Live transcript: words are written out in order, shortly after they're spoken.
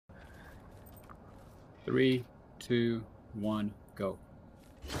3, 2, 1, go.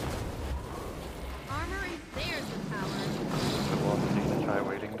 Armor and there's the power. So we'll also need to try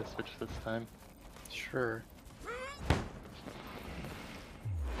waiting to switch this time. Sure.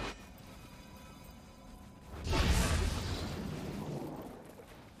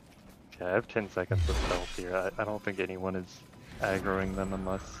 Yeah, I have 10 seconds of stealth here. I don't think anyone is aggroing them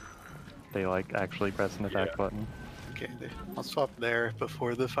unless they like actually press an attack button. Okay, I'll swap there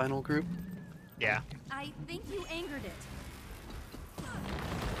before the final group. Yeah. I think you angered it.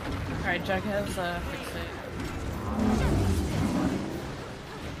 Alright, Jack has fixate.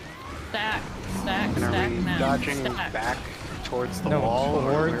 Stack, stack, And are stack we now. dodging Stack. back towards the No, wall, or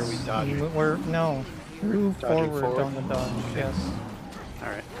where are towards. we dodging? No, through Dodging forward on the dodge. Yes.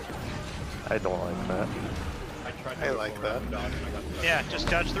 Alright, I don't like that. I like that. Yeah, just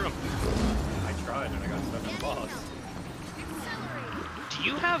dodge through them. I tried and I got stuck on the boss. Do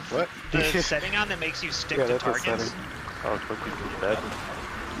you have What? the setting on that makes you stick Yeah, to that's a targets? setting. Oh, it's supposed to be dead.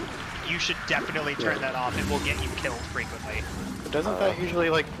 You should definitely turn Yeah. that off. It will get you killed frequently. But doesn't that usually,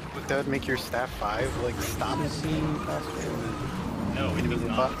 like, that would make your staff 5, like, stop? CC faster. No, it does the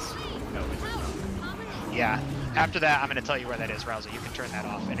not. bots? No, it does not. Yeah. After that, I'm going to tell you where that is, Rousey. You can turn that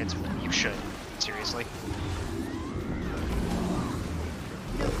off, and it's you should. Seriously.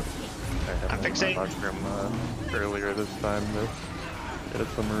 I had I'm fixating. my room earlier this time to get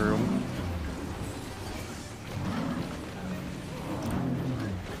us some room.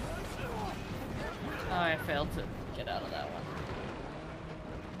 Oh, I failed to get out of that one.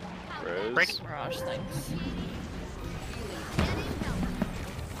 Break it. Mirage things.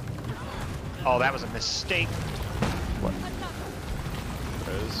 Oh, that was a mistake. What?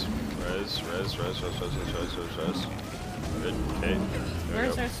 Res. Good. Okay.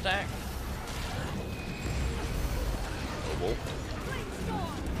 Where's our stack? Mobile.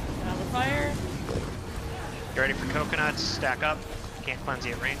 Get out of the fire. You ready for coconuts? Stack up. Can't cleanse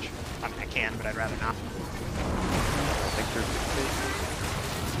you at range. I mean, I can, but I'd rather not. I think there's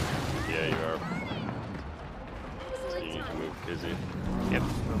Yeah, you are. So you need to move Kizzy. Yep,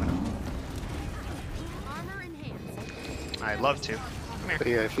 moving. Armor enhanced. I'd love to. Come But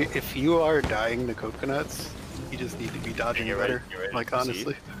here. yeah, if you are dying the coconuts, you just need to be dodging You're better. right, you're right. Like, See?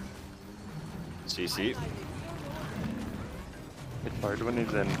 honestly. CC. It's hard when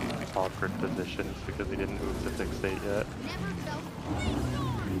he's in awkward positions because he didn't move to fixate yet. Never felt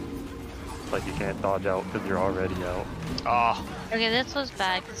Like you can't dodge out because you're already out. Oh, Okay, this was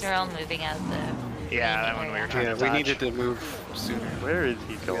bad because they're all moving out of the. yeah, that one we were trying Yeah, to we dodge. needed to move sooner. Where is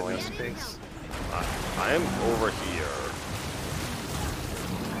he To get going? enough space. I am over here.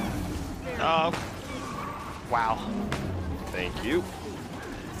 Oh. Wow. Thank you.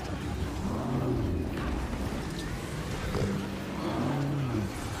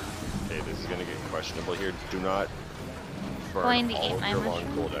 Okay, this is gonna get questionable here. Do not burn Going to all eat of my your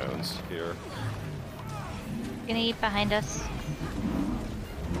long mushroom. cooldowns here. Gonna eat behind us.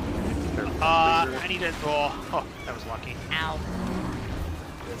 I need to. Oh, that was lucky. Ow.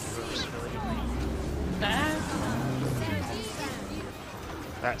 Stack.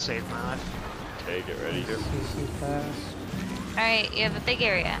 That saved my life. Okay, get ready here. CC fast. Alright, you have a big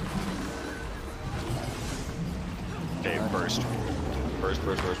area. Okay, first. First.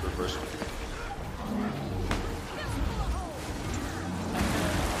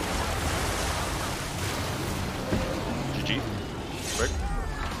 GG. Quick.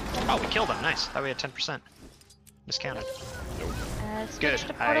 Oh, we killed him. Nice. Thought we had 10%. Miscounted. Switch Good.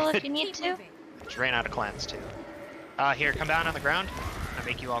 to portal I- if you need to. Just ran out of cleanse too. Here, come down on the ground. I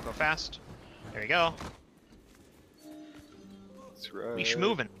make you all go fast. There you go. That's right. We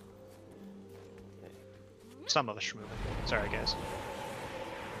schmovin'. Some of us schmovin'. Sorry, guys.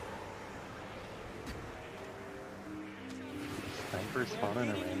 Sniper spawn in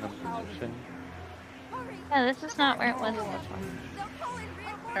a random position. Yeah, this is not where it was before.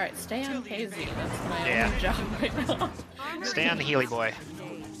 Alright, stay on KZ. That's my Yeah. only job right now. Stay on the Healy boy.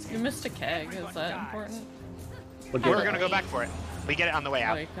 You missed a keg. Is that important? We're gonna go back for it. We get it on the way Oh,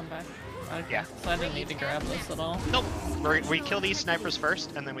 out. you come back. Okay. Yeah. So I didn't need to grab this at all. Nope. We kill these snipers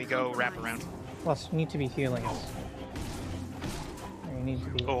first, and then we go wrap around. Plus, you need to be healing us. Or you need to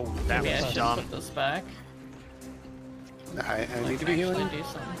be. Oh, that Maybe I was should dumb. put this back. I Like, need to be healing. actually do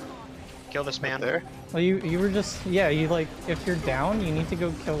something. Kill this man. There. Well, you were just you like if you're down, you need to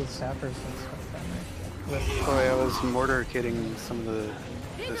go kill the sappers and stuff. Then, right? With, Oh, yeah, I was mortar kidding some of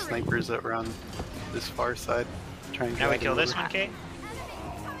the snipers that were on this far side. Try and Now we drag kill them this over. one, Kate.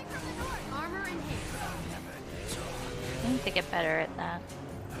 armor enhanced. I need to get better at that.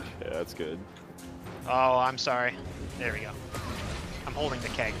 Yeah, that's good. Oh, I'm sorry. There we go. I'm holding the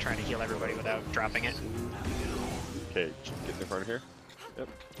keg, trying to heal everybody without dropping it. Okay, get in the front here. Yep.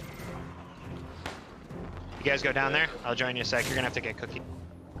 You guys go down there. I'll join you a sec. You're gonna have to get cookie.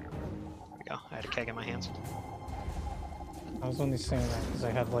 There we go. I had a keg in my hands. I was only saying that because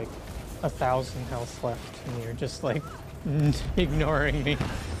I had like 1,000 health left, and you're just like ignoring me.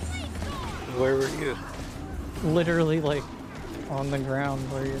 Where were you? Literally like on the ground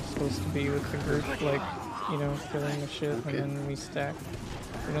where you're supposed to be with the group, like, you know, killing the shit, Okay. and then we stack.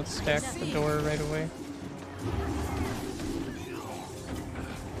 We don't stack the door right away.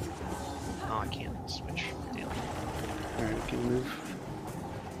 Oh, I can't switch. Deal. Alright, can you move?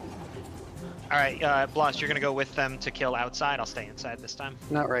 All right, Bloss, you're gonna go with them to kill outside. I'll stay inside this time.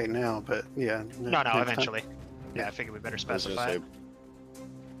 Not right now, but yeah. No, next time. eventually. Yeah, I figured we better I was gonna specify. say,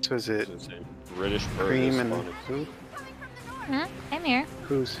 So is it British bird Cream is and spawning. who? Hmm? I'm here.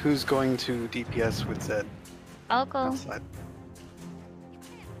 Who's going to DPS with Zed I'll go. outside?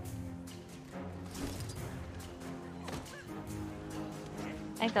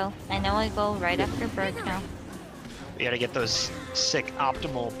 I go. I know I go right after Berg now. We gotta get those sick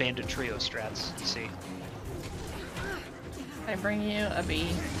optimal Bandit Trio strats. You see? I bring you a bee.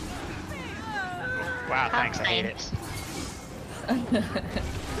 Wow, thanks. I hate it.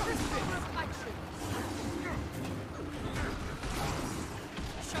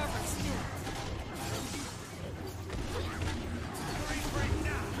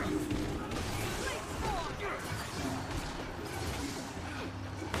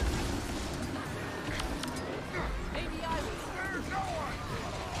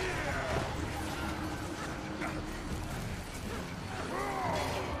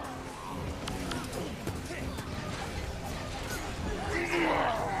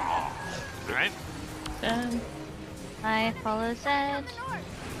 All right. Done. I follow Zed. Okay,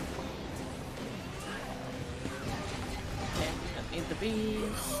 don't need the bees.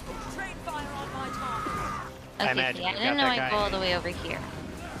 I Okay, imagine see, I you didn't got know that I'd go guy. all the way over here.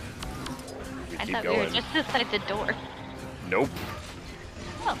 We I keep thought we were going. just inside the door. Nope.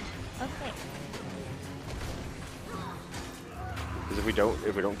 Oh, okay. Because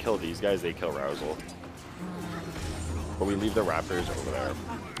if we don't kill these guys, they kill Rousel. But we leave the raptors over there.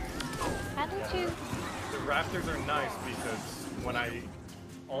 How did you? The raptors are nice because when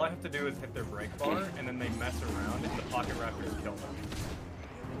all I have to do is hit their break bar, and then they mess around, and the pocket raptors kill them.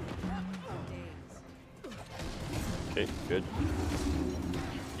 Okay, good.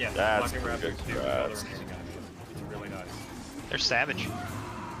 Yeah, the That's pocket pretty raptors good do kill the strats. remaining enemies. It's really nice. They're savage.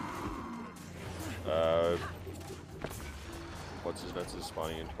 What's his nuts is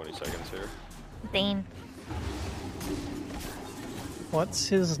spawning in 20 seconds here. Zane. What's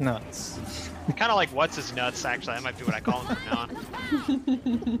his nuts? Kind of like what's his nuts. Actually, that might be what I call him from now on.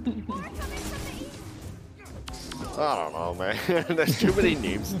 I don't know, man. There's too many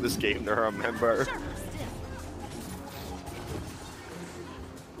names in this game to remember.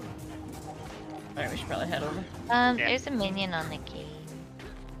 Alright, we should probably head over. Yeah. There's a minion on the key.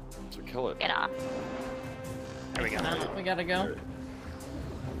 So kill it. Get off. There we go. We gotta go.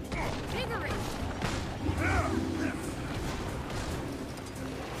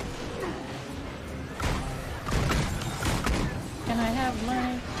 Can I have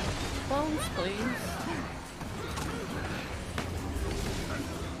my bones, please?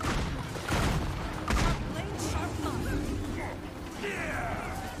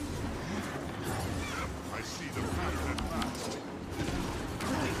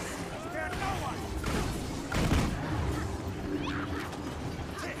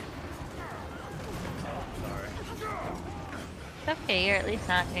 It's okay, you're at least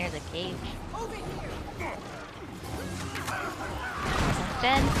not near the cage.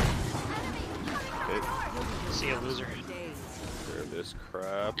 Dead. Okay, See you, loser. clear this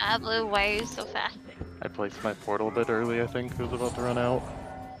crap. Ah, Blue, why are you so fast? I placed my portal a bit early, I think. It was about to run out.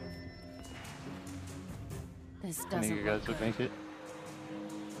 This Any of you guys would make it?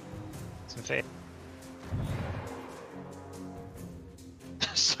 Some faith.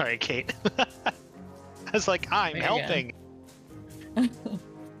 Sorry, Kate. I was like, I'm There you helping.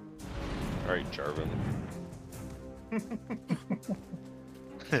 Alright, Jarvan.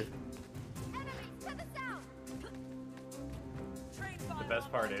 The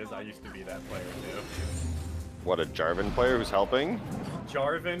best part is, I used to be that player too. What, a Jarvan player who's helping?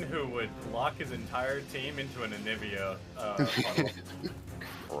 Jarvan, who would lock his entire team into an Anivia funnel.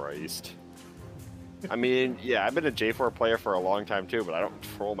 Christ. I mean, yeah, I've been a J4 player for a long time too, but I don't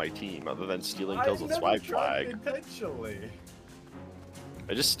troll my team other than stealing kills I've with never swag tried flag. intentionally.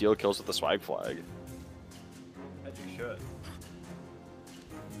 I just steal kills with the swag flag. As you should.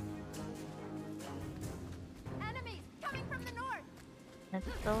 Enemies coming from the north. Let's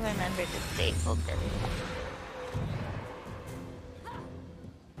still remember to stay focused.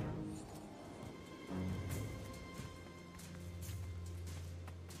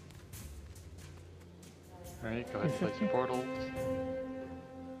 Alright, go ahead and place your portals.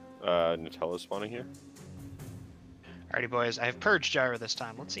 Nutella's spawning here. Alrighty, boys. I have purged gyro this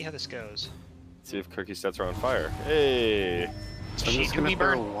time. Let's see how this goes. See if cookie sets are on fire. Hey! Does I'm she just do gonna me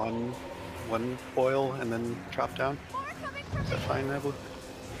throw burn? one boil and then drop down. Is that fine, Nebula?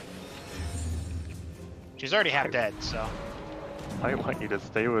 She's already half dead, so. I want you to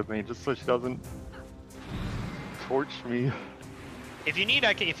stay with me just so she doesn't torch me. If you need,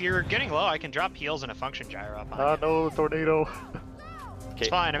 if you're getting low, I can drop heals and a function gyro up on Ah, you. no, tornado. It's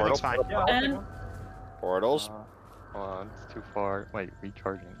fine, everything's fine. Yeah, I'll take one. Portals. Hold on, it's too far. Wait,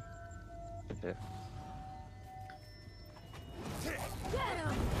 recharging. Okay.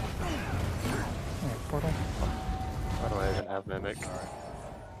 Alright, portal. Why do I even have mimic?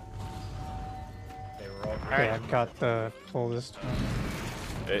 They were all Okay, I've got the pull this time.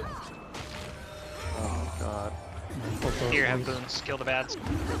 Hey. Oh god. Pull those Here, have loose. boons. Kill the bads.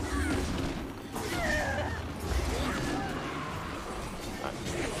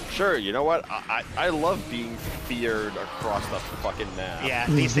 Sure, you know what? I love being feared across the fucking map. Yeah,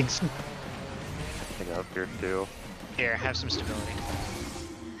 these things. I got up here too. Here, have some stability.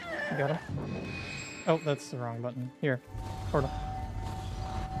 You got it? Oh, that's the wrong button. Here, portal.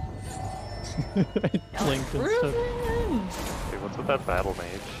 I blinked and stuff. Hey, what's with that battle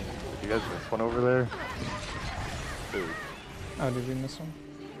mage? Did you guys miss one over there? Ooh, Oh, did we miss one?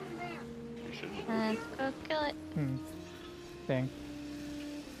 you should. Let's go kill it. Dang.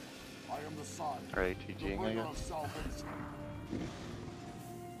 Alright, GGing I guess.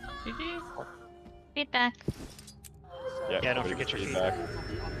 GG. Feedback. Yeah, don't put forget your feet. back.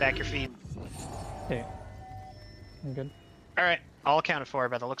 Back your feet. Okay. I'm good. Alright, all accounted for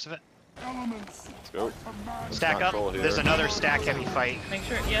by the looks of it. Let's go. Stack up. Control here. There's another stack heavy fight. Make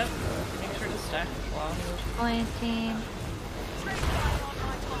sure, yep. Make sure to stack as well. Pointing. He's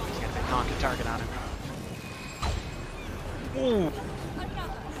got a big honky target on him. Ooh.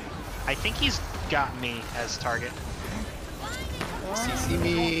 I think he's got me as target. CC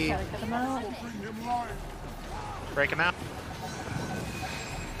me! Gotta get him out. Break him out.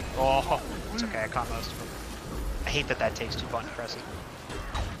 Oh, it's okay. I caught most of them. I hate that that takes 2 button presses.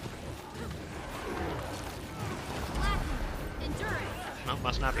 No,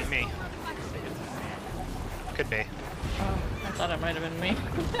 must not be me. Could be. Oh, I thought it might have been me.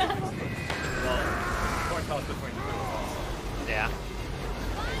 Well, coin toss between two of us. Yeah.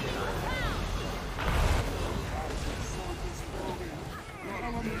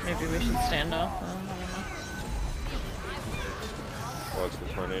 Maybe we should stand off. I don't know. Watch the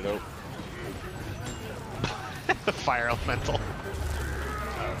tornado. Fire elemental.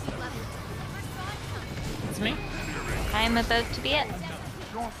 It's me? I'm about to be it.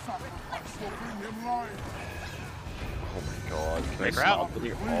 Oh my god, can Break I her out. stop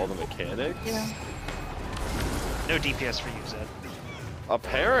hitting all the mechanics? Yeah. No DPS for you, Zed.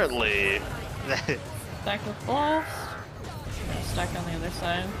 Apparently! Stack with blast. Yeah, stack on the other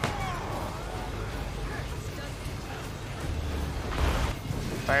side.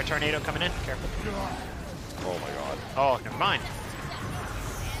 Fire tornado coming in. Careful. Oh my god. Oh, never mind.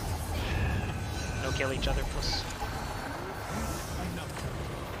 No kill each other, plus.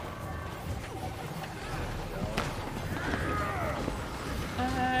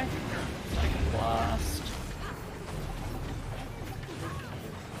 Stack. Stack with blast.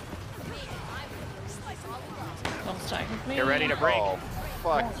 Don't stack with me. Get ready to break. Oh,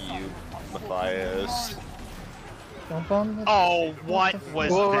 fuck you, Matthias. Jump on the... Oh, what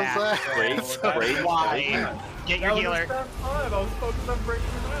was What was that? that? Great, great. Why? Get your That was healer. a step 5. I was focused on breaking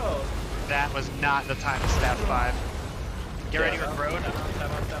him out. That was not the time to stab 5. Get ready for road.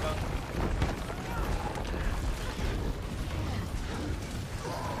 Step on, step on.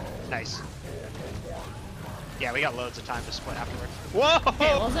 Nice. Yeah, we got loads of time to split afterward. Okay,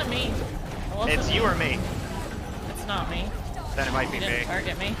 it Whoa! wasn't me. It wasn't It's me. you or me. It's not me. Then it might be You didn't me.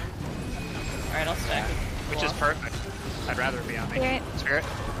 target me. Alright, I'll stack it. Which is perfect. I'd rather it be on me. Spirit. Spirit.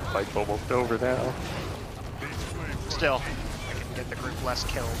 Fight's almost over now. Still, I can get the group less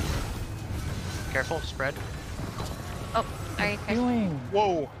killed. Careful, spread. Oh, sorry, Chris. Doing?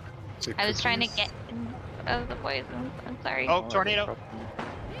 Whoa! I was trying to get out of the poison. I'm sorry. Oh, tornado.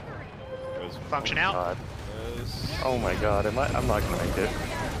 Function out. God. Oh my god, I'm not gonna make it.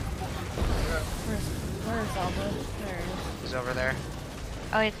 Where's Alba? There he is. He's over there.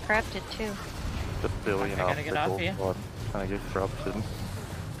 Oh, it's corrupted too. The billion I gotta get off obstacles. you. Well, kind of get corrupted.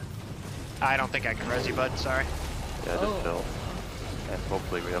 I don't think I can res you, bud. Sorry. Yeah, just Oh. chill. And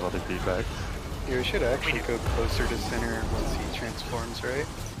hopefully we have other feedback. Yeah, we should actually go closer to center once he transforms, right?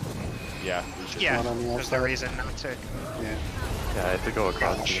 Yeah, we should. Yeah, Not on the there's no outside. reason not to. Yeah. Yeah, I have to go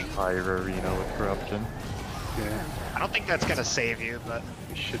across the entire arena with corruption. Yeah. I don't think that's gonna save you, but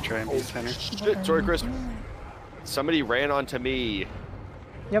We should try and be center. Shit, sorry, Chris. Somebody ran onto me.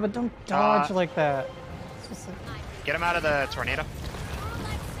 Yeah, but don't dodge like that. It's just like... get him out of the tornado.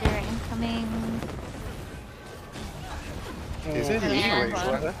 They're incoming. Is it me Yeah, or is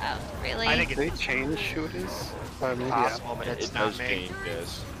but- that? oh, really? I think Did they change who it is? Maybe Possible, but it's It not does me. change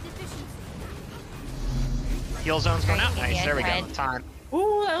this. Heal zone's going out. Right, Nice, there we go. right. Time.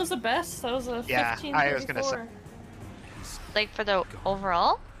 Ooh, that was the best. That was a 15. Yeah, I was gonna say- Like for the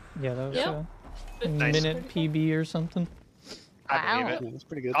overall? Yeah, that was Yep. a minute PB or something. I Wow. believe Yeah, it. that's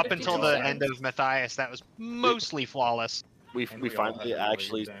pretty good. Up until the 52 end of Matthias, that was mostly flawless. We And we all finally had really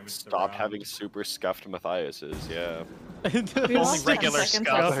actually damaged stopped around. having super scuffed Matthiases, yeah. We Only lost 10 regular seconds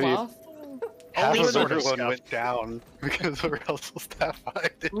scuff. of off. Half Only of sort of everyone scuff. went down because we're also staff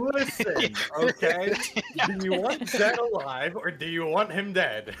fighting. Listen, okay? Do you want Zed alive or do you want him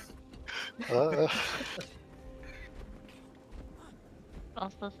dead?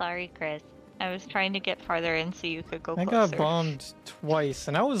 Also, sorry, Chris. I was trying to get farther in so you could go I closer. got bombed twice,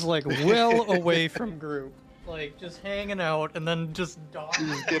 and I was like well away from group. Like, just hanging out, and then just dodging.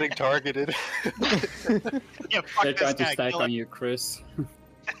 He's getting targeted. Yeah, fuck They're this trying to guy. stack Kill on him. you, Chris.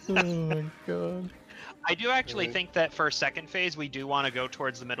 Oh my god. I do actually think that for second phase, we do want to go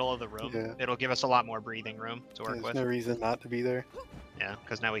towards the middle of the room. Yeah. It'll give us a lot more breathing room to work There's with. no reason not to be there. Yeah,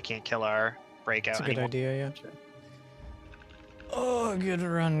 because now we can't kill our breakout That's a good anymore. idea, yeah. Oh, good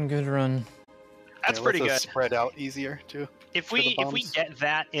run, good run. That's Yeah, pretty lets good. us spread out easier too. If for the we bombs. get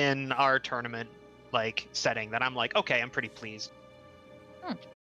that in our tournament like setting, then I'm like, okay, I'm pretty pleased.